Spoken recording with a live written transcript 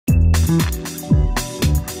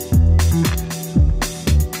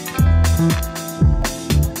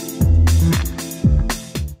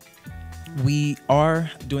We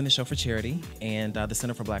are doing the show for charity, and the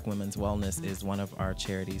Center for Black Women's Wellness is one of our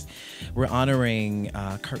charities. We're honoring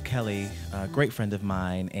Kurt Kelly, a great friend of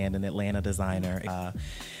mine and an Atlanta designer.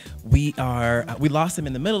 We lost him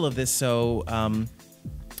in the middle of this, so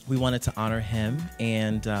we wanted to honor him,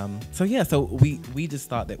 and so we just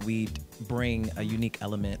thought that we'd bring a unique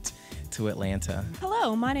element to Atlanta.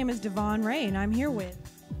 Hello, my name is Devon Ray, and I'm here with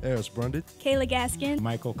Eris Brundage, Kayla Gaskin,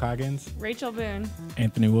 Michael Coggins, Rachel Boone,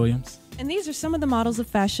 Anthony Williams. and these are some of the models of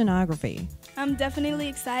Fashionography. I'm definitely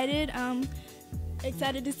excited.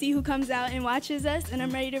 Excited to see who comes out and watches us, and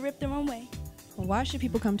I'm ready to rip the runway. Well, why should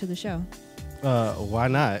people come to the show? why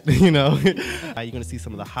not? You know, you're gonna see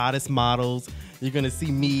some of the hottest models. You're gonna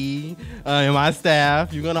see me and my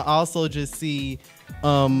staff. You're gonna also just see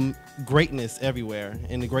greatness everywhere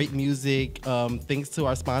and the great music. Thanks to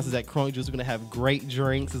our sponsors at Crony Juice, we're gonna have great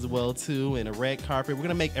drinks as well too, and a red carpet. We're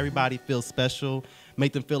gonna make everybody feel special,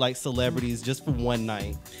 make them feel like celebrities just for one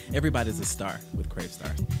night. Everybody's a star with Crave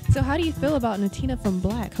Star. So how do you feel about Natina from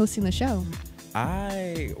Blaque hosting the show?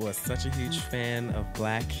 I was such a huge fan of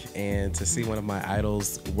Blaque, and to see one of my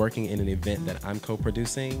idols working in an event that I'm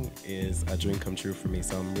co-producing is a dream come true for me,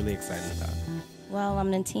 so I'm really excited about it. Well, I'm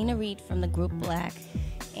Natina Reed from the group Blaque,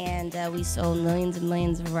 and we sold millions and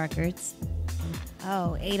millions of records.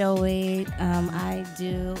 Oh, 808, I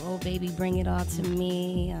Do, Oh Baby, Bring It All to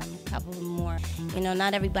Me, a couple of more. You know,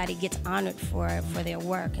 not everybody gets honored for their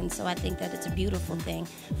work, and so I think that it's a beautiful thing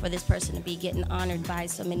for this person to be getting honored by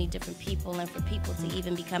so many different people, and for people to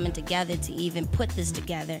even be coming together to even put this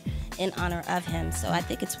together in honor of him. So I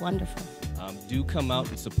think it's wonderful. Do come out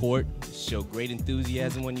and support, show great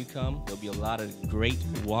enthusiasm when you come. There'll be a lot of great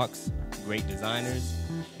walks, great designers,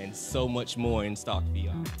 and so much more in stock for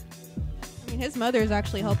y'all. I mean, his mother is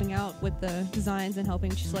actually helping out with the designs and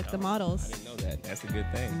helping select the models. I didn't know that. That's a good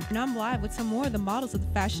thing. And I'm live with some more of the models of the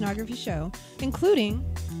Fashionography show, including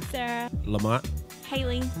Sarah, Lamont,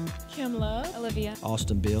 Haley, Kim Love, Olivia,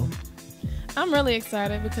 Austin Bill. I'm really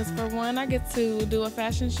excited because for one, I get to do a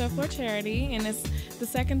fashion show for charity, and the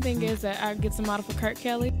second thing is that I get to model for Kurt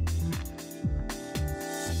Kelly.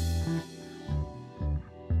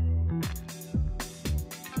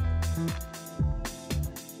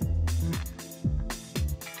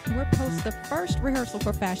 we're post the first rehearsal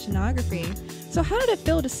for Fashionography. So how did it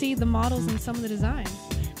feel to see the models and some of the designs?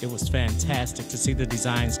 It was fantastic to see the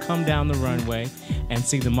designs come down the runway and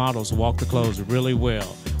see the models walk the clothes really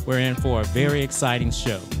well. We're in for a very exciting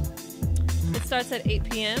show. It starts at 8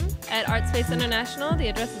 p.m. at Art Space International. The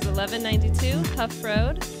address is 1192 Huff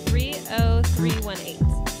Road,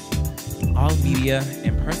 30318. All media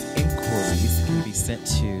and press inquiries can be sent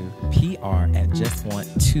to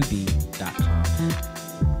pr@justwant2be.com.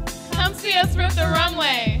 Come see us rip the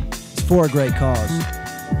runway. It's for a great cause.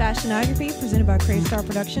 Fashionography, presented by Crave Star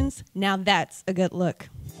Productions. Now that's a good look.